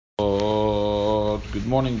Good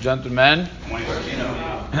morning, gentlemen.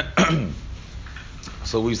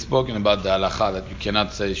 So we've spoken about the halacha that you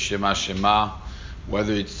cannot say Shema Shema,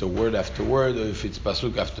 whether it's a word after word or if it's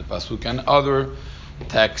pasuk after pasuk, and other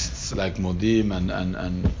texts like Modim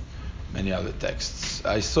and many other texts.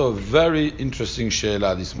 I saw a very interesting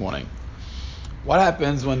she'ela this morning. What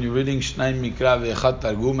happens when you're reading Shnai Mikra ve'echad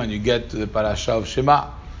Targum and you get to the parasha of Shema?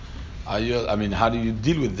 How do you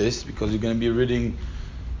deal with this? Because you're going to be reading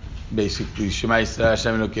basically Shema Yisrael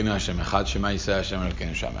Hashem Elokeinu Hashem Echad, Shema Yisrael Hashem Elokeinu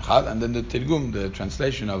Hashem Echad, and then the Tirgum, the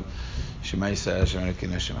translation of Shema Yisrael Hashem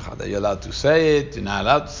Elokeinu Hashem Echad. Are you allowed to say it? You're not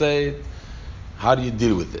allowed to say it? How do you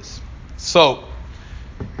deal with this? So,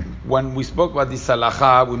 when we spoke about this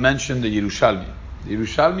halacha, we mentioned the Yerushalmi. The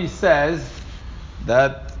Yerushalmi says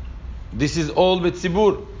that this is all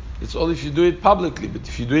betzibur. It's all if you do it publicly, but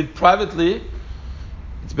if you do it privately,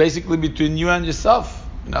 it's basically between you and yourself.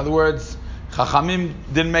 In other words, Chachamim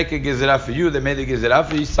didn't make a gezerah for you, they made a gezerah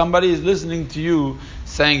for you. Somebody is listening to you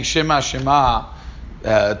saying Shema, Shema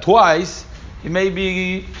twice. It may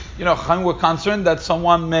be, Chachamim were concerned that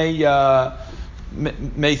someone may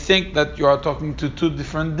think that you are talking to two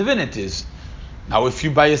different divinities. Now, if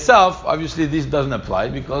you by yourself, obviously this doesn't apply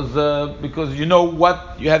because you know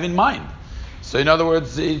what you have in mind. So, in other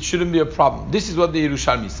words, it shouldn't be a problem. This is what the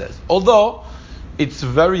Yerushalmi says. Although it's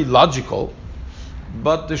very logical,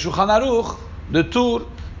 but the Shulchan Aruch, the Tur,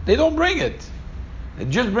 they don't bring it. They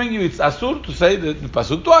just bring you, it's Asur to say the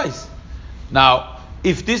Pasuk twice. Now,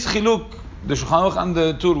 if this Chiluk, the Shulchan Aruch and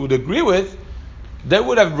the Tur would agree with, they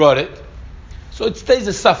would have brought it. So it stays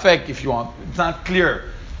a safek if you want. It's not clear.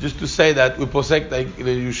 Just to say that we posek like the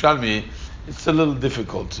Yerushalmi, it's a little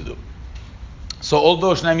difficult to do. So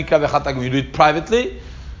although Shnai Mikra ve'echad Targum, you do it privately,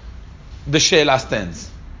 the she'ela stands.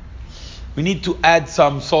 We need to add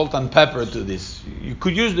some salt and pepper to this. You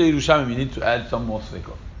could use the Yerushalmi, you need to add some more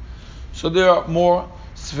sfekot. So there are more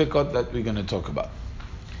sfekot that we're going to talk about.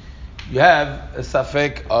 You have a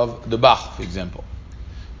safek of the Bach, for example.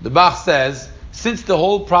 The Bach says, since the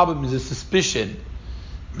whole problem is a suspicion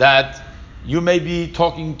that you may be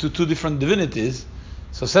talking to two different divinities,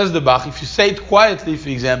 so says the Bach, if you say it quietly, for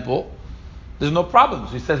example, there's no problem.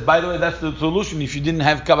 So he says, by the way, that's the solution if you didn't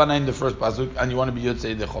have kavanah in the first pasuk and you want to be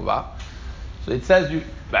Yotzei Dechovah. So it says you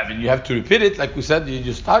have to repeat it, like we said, you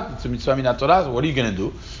just start, it's a mitzvah min HaTorah, so what are you going to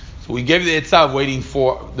do? So we gave the etzah of waiting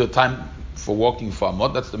for the time for walking for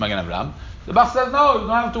Amot, that's the Magen Avraham. The Bach says, no, you don't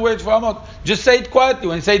have to wait for Amot. Just say it quietly.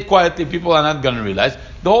 When you say it quietly, people are not going to realize.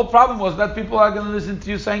 The whole problem was that people are going to listen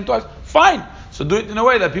to you saying twice. Fine. So do it in a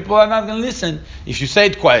way that people are not going to listen. If you say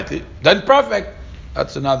it quietly, then perfect.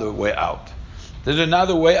 That's another way out. There's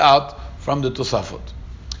another way out from the Tosafot.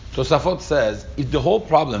 Tosafot says, if the whole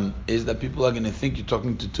problem is that people are going to think you're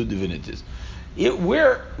talking to two divinities, we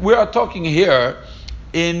are talking here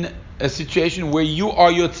in a situation where you are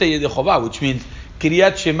Yotzei Dechovah, which means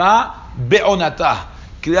Kriyat Shema be'onatah,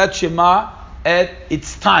 Kriyat Shema at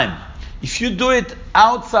its time. If you do it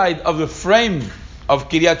outside of the frame of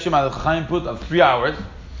Kriyat Shema, the Chachamim put of 3 hours,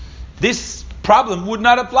 this problem would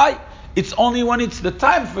not apply. It's only when it's the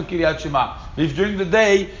time for Kriyat Shema. If during the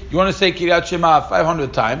day you want to say Kriyat Shema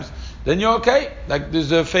 500 times, then you're okay. Like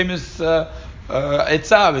there's a famous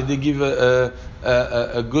etzah, they give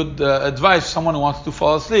a good advice. Someone who wants to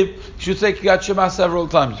fall asleep, you should say Kriyat Shema several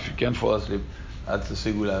times. If you can't fall asleep, that's a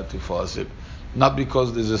sigula to fall asleep. Not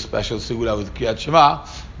because there's a special sigula with Kriyat Shema,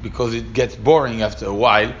 because it gets boring after a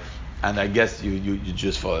while, and I guess you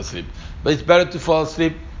just fall asleep. But it's better to fall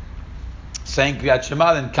asleep saying Kriyat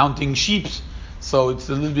Shema than counting sheeps. So it's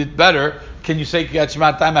a little bit better. Can you say Kriyat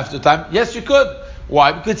Shema time after time? Yes, you could.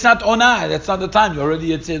 Why? Because it's not onah. That's not the time. You're already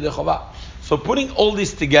Yotzei Dechovah. So putting all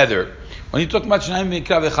this together, when you talk about Shnai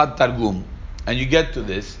Mikra ve'echad Targum, and you get to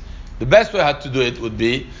this, the best way how to do it would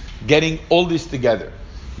be getting all this together.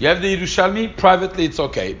 You have the Yerushalmi, privately it's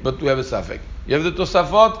okay, but we have a safek. You have the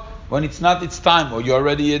Tosafot, when it's not its time, or you're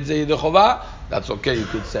already Yotzei Dechovah, that's okay, you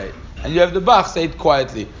could say it. And you have the Bach, say it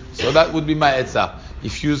quietly. So that would be my etzah.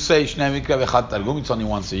 If you say Shnai Mikra ve'echad Targum, it's only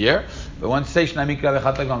once a year. But once you say Shnai Mikra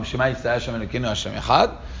ve'echad Targum, Shema Yisrael Hashem Elokeinu Hashem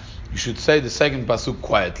Echad, you should say the second pasuk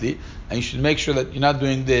quietly, and you should make sure that you're not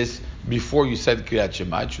doing this before you said Kriyat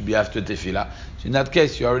Shema. It should be after Tefillah. So in that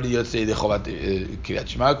case, you already Yotzei Dechovah Kriyat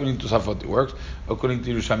Shema. According to Tosafot, it works. According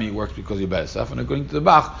to Yerushalmi, it works because you're by yourself. And according to the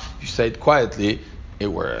Bach, if you say it quietly, it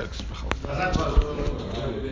works.